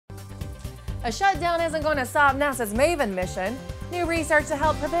A shutdown isn't going to stop NASA's MAVEN mission. New research to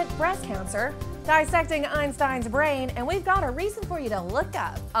help prevent breast cancer, dissecting Einstein's brain, and we've got a reason for you to look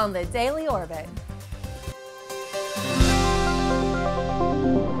up on the Daily Orbit.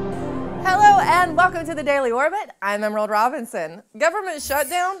 Hello and welcome to the Daily Orbit. I'm Emerald Robinson. Government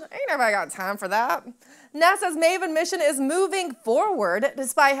shutdown? Ain't nobody got time for that. NASA's MAVEN mission is moving forward.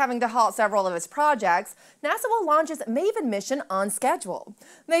 Despite having to halt several of its projects, NASA will launch its MAVEN mission on schedule.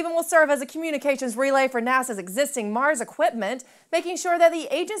 MAVEN will serve as a communications relay for NASA's existing Mars equipment, making sure that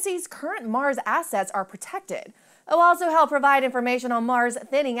the agency's current Mars assets are protected. It will also help provide information on Mars'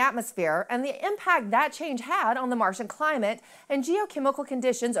 thinning atmosphere and the impact that change had on the Martian climate and geochemical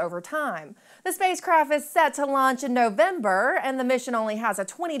conditions over time. The spacecraft is set to launch in November, and the mission only has a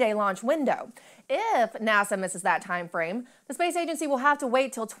 20-day launch window. If NASA misses that time frame, the space agency will have to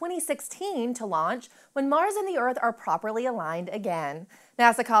wait till 2016 to launch, when Mars and the Earth are properly aligned again.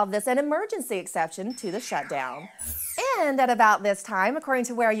 NASA called this an emergency exception to the shutdown. And at about this time, according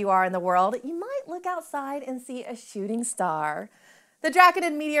to where you are in the world, you might look outside and see a shooting star. The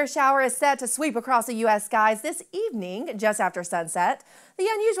Draconid meteor shower is set to sweep across the U.S. skies this evening, just after sunset. The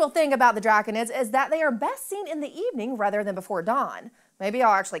unusual thing about the Draconids is that they are best seen in the evening rather than before dawn. Maybe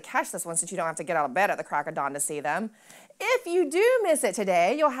I'll actually catch this one since you don't have to get out of bed at the crack of dawn to see them. If you do miss it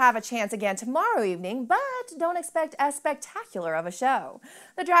today, you'll have a chance again tomorrow evening, but don't expect as spectacular of a show.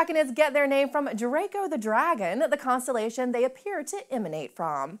 The Draconids get their name from Draco the Dragon, the constellation they appear to emanate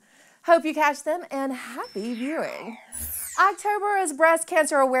from. Hope you catch them, and happy viewing. October is Breast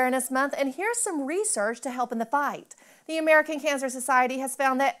Cancer Awareness Month, and here's some research to help in the fight. The American Cancer Society has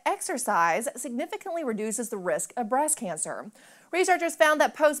found that exercise significantly reduces the risk of breast cancer. Researchers found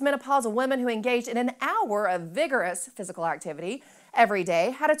that postmenopausal women who engaged in an hour of vigorous physical activity every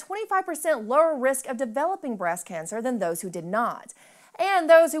day had a 25% lower risk of developing breast cancer than those who did not. And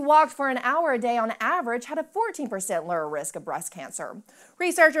those who walked for an hour a day on average had a 14% lower risk of breast cancer.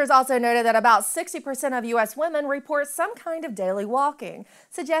 Researchers also noted that about 60% of U.S. women report some kind of daily walking,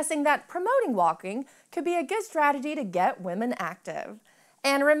 suggesting that promoting walking could be a good strategy to get women active.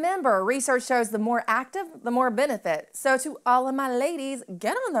 And remember, research shows the more active, the more benefit. So to all of my ladies,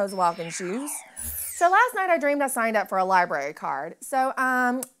 get on those walking shoes. So last night I dreamed I signed up for a library card. So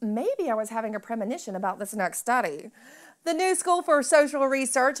maybe I was having a premonition about this next study. The New School for Social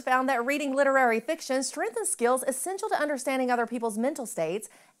Research found that reading literary fiction strengthens skills essential to understanding other people's mental states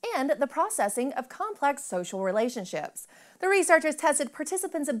and the processing of complex social relationships. The researchers tested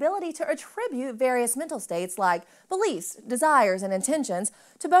participants' ability to attribute various mental states like beliefs, desires, and intentions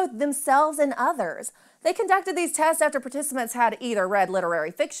to both themselves and others. They conducted these tests after participants had either read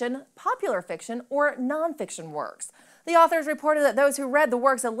literary fiction, popular fiction, or nonfiction works. The authors reported that those who read the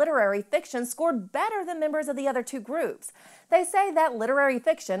works of literary fiction scored better than members of the other two groups. They say that literary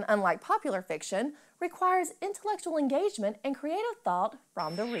fiction, unlike popular fiction, requires intellectual engagement and creative thought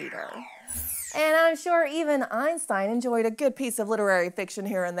from the reader. And I'm sure even Einstein enjoyed a good piece of literary fiction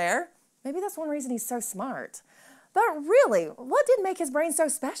here and there. Maybe that's one reason he's so smart. But really, what did make his brain so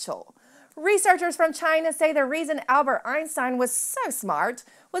special? Researchers from China say the reason Albert Einstein was so smart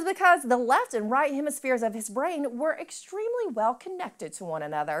was because the left and right hemispheres of his brain were extremely well connected to one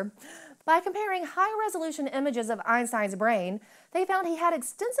another. By comparing high-resolution images of Einstein's brain, they found he had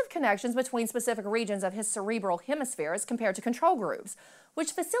extensive connections between specific regions of his cerebral hemispheres compared to control groups,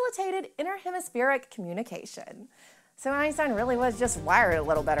 which facilitated interhemispheric communication. So Einstein really was just wired a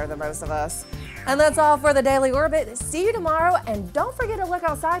little better than most of us. And that's all for the Daily Orbit. See you tomorrow, and don't forget to look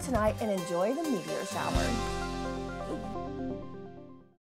outside tonight and enjoy the meteor shower.